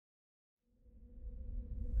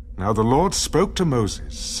Now the Lord spoke to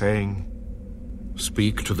Moses, saying,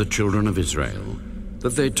 Speak to the children of Israel,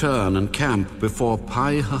 that they turn and camp before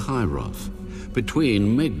Pi Hahiroth,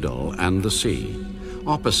 between Migdol and the sea,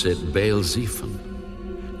 opposite Baal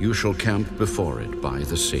Zephon. You shall camp before it by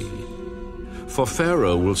the sea. For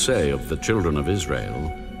Pharaoh will say of the children of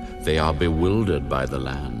Israel, They are bewildered by the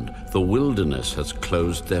land, the wilderness has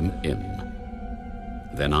closed them in.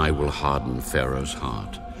 Then I will harden Pharaoh's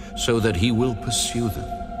heart, so that he will pursue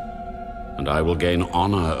them. And I will gain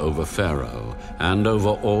honor over Pharaoh and over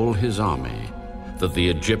all his army, that the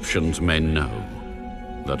Egyptians may know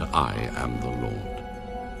that I am the Lord.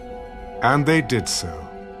 And they did so.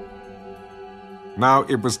 Now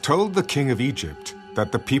it was told the king of Egypt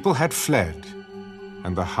that the people had fled,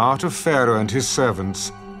 and the heart of Pharaoh and his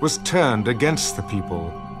servants was turned against the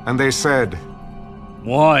people, and they said,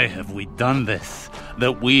 Why have we done this,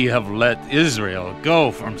 that we have let Israel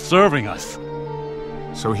go from serving us?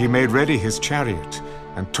 So he made ready his chariot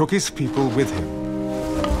and took his people with him.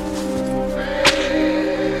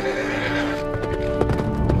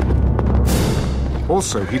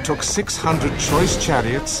 Also he took 600 choice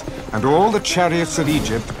chariots and all the chariots of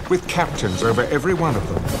Egypt with captains over every one of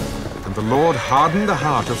them. And the Lord hardened the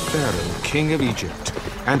heart of Pharaoh, king of Egypt,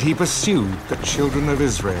 and he pursued the children of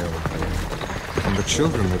Israel. And the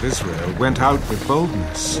children of Israel went out with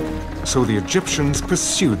boldness. So the Egyptians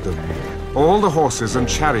pursued them, all the horses and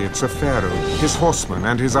chariots of Pharaoh, his horsemen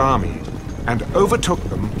and his army, and overtook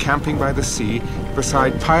them camping by the sea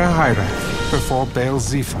beside Pi Hahiroth before Baal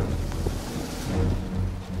Zephon.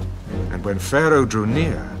 And when Pharaoh drew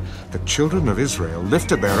near, the children of Israel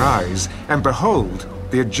lifted their eyes, and behold,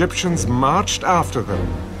 the Egyptians marched after them.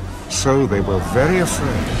 So they were very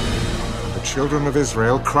afraid. The children of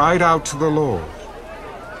Israel cried out to the Lord.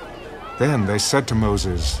 Then they said to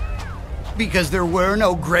Moses, Because there were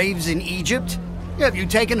no graves in Egypt? Have you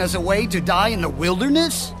taken us away to die in the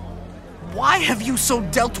wilderness? Why have you so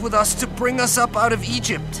dealt with us to bring us up out of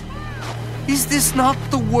Egypt? Is this not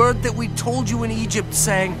the word that we told you in Egypt,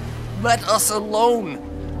 saying, Let us alone,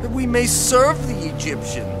 that we may serve the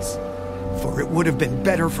Egyptians? For it would have been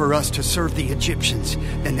better for us to serve the Egyptians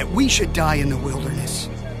than that we should die in the wilderness.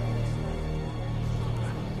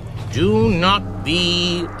 Do not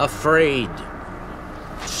be afraid.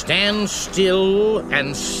 Stand still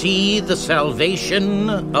and see the salvation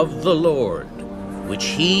of the Lord, which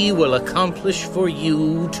he will accomplish for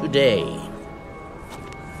you today.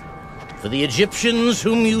 For the Egyptians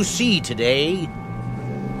whom you see today,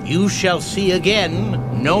 you shall see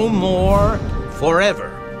again no more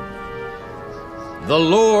forever. The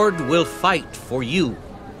Lord will fight for you,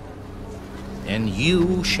 and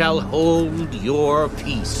you shall hold your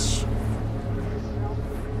peace.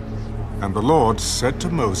 And the Lord said to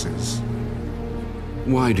Moses,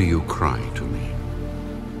 Why do you cry to me?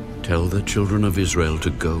 Tell the children of Israel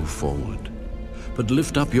to go forward, but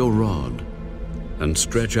lift up your rod and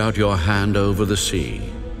stretch out your hand over the sea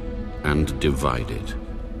and divide it.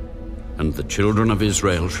 And the children of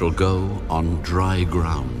Israel shall go on dry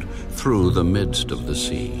ground through the midst of the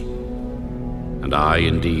sea. And I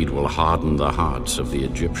indeed will harden the hearts of the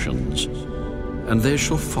Egyptians, and they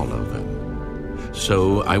shall follow them.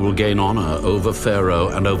 So I will gain honor over Pharaoh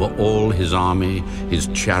and over all his army, his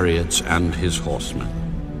chariots and his horsemen.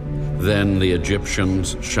 Then the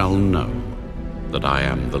Egyptians shall know that I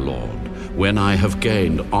am the Lord, when I have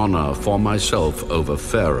gained honor for myself over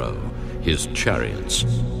Pharaoh, his chariots,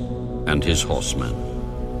 and his horsemen.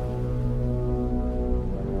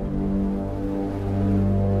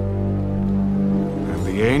 And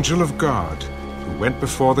the angel of God, who went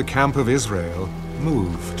before the camp of Israel,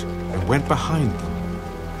 moved and went behind them.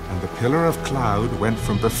 And the pillar of cloud went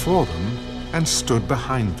from before them and stood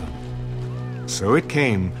behind them. So it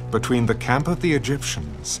came between the camp of the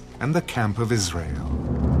Egyptians and the camp of Israel.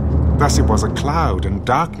 Thus it was a cloud and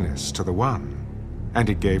darkness to the one, and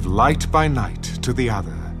it gave light by night to the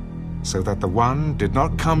other, so that the one did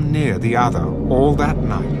not come near the other all that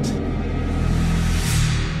night.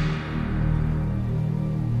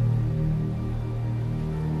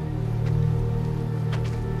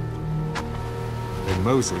 Then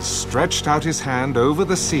Moses stretched out his hand over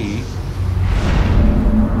the sea,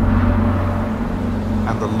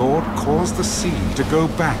 and the Lord caused the sea to go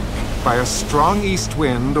back by a strong east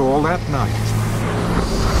wind all that night.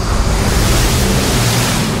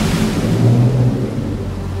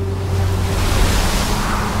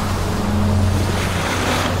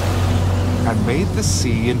 And made the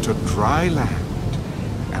sea into dry land,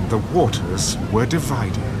 and the waters were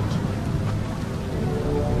divided.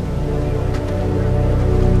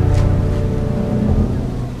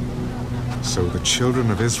 So the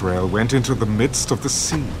children of Israel went into the midst of the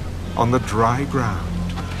sea, on the dry ground,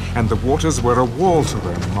 and the waters were a wall to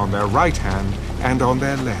them on their right hand and on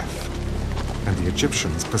their left. And the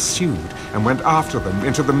Egyptians pursued and went after them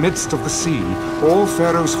into the midst of the sea, all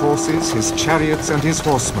Pharaoh's horses, his chariots, and his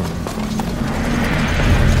horsemen.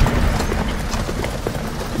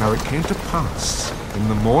 Now it came to pass, in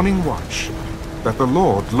the morning watch, that the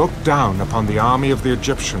Lord looked down upon the army of the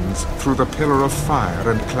Egyptians through the pillar of fire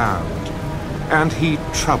and cloud, and he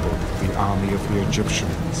troubled the army of the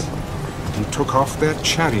Egyptians. And he took off their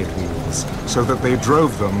chariot wheels, so that they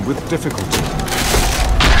drove them with difficulty.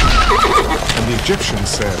 And the Egyptians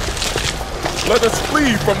said, "Let us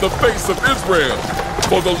flee from the face of Israel,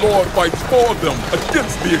 for the Lord fights for them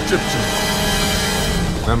against the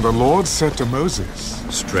Egyptians." Then the Lord said to Moses,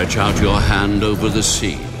 Stretch out your hand over the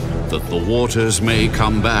sea, that the waters may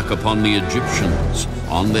come back upon the Egyptians,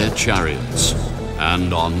 on their chariots,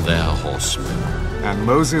 and on their horsemen. And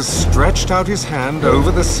Moses stretched out his hand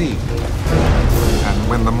over the sea. And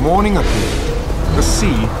when the morning appeared, the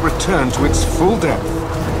sea returned to its full depth,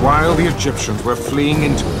 while the Egyptians were fleeing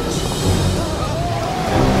into it.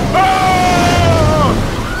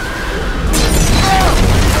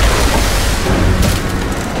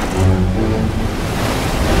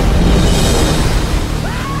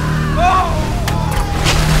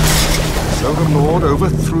 So the Lord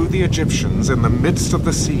overthrew the Egyptians in the midst of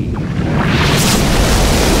the sea.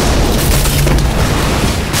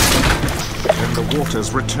 Then the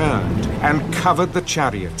waters returned and covered the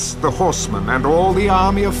chariots, the horsemen, and all the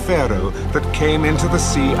army of Pharaoh that came into the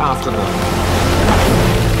sea after them.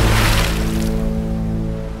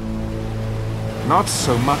 Not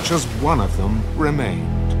so much as one of them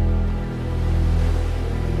remained.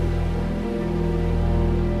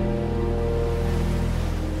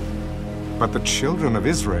 But the children of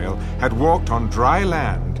Israel had walked on dry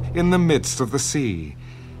land in the midst of the sea,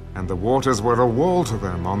 and the waters were a wall to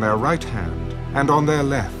them on their right hand and on their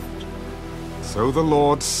left. So the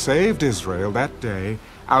Lord saved Israel that day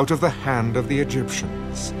out of the hand of the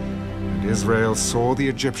Egyptians, and Israel saw the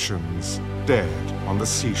Egyptians dead on the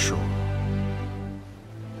seashore.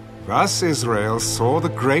 Thus Israel saw the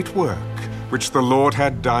great work which the Lord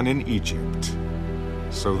had done in Egypt.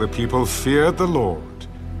 So the people feared the Lord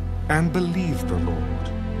and believed the Lord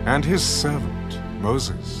and his servant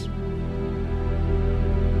Moses.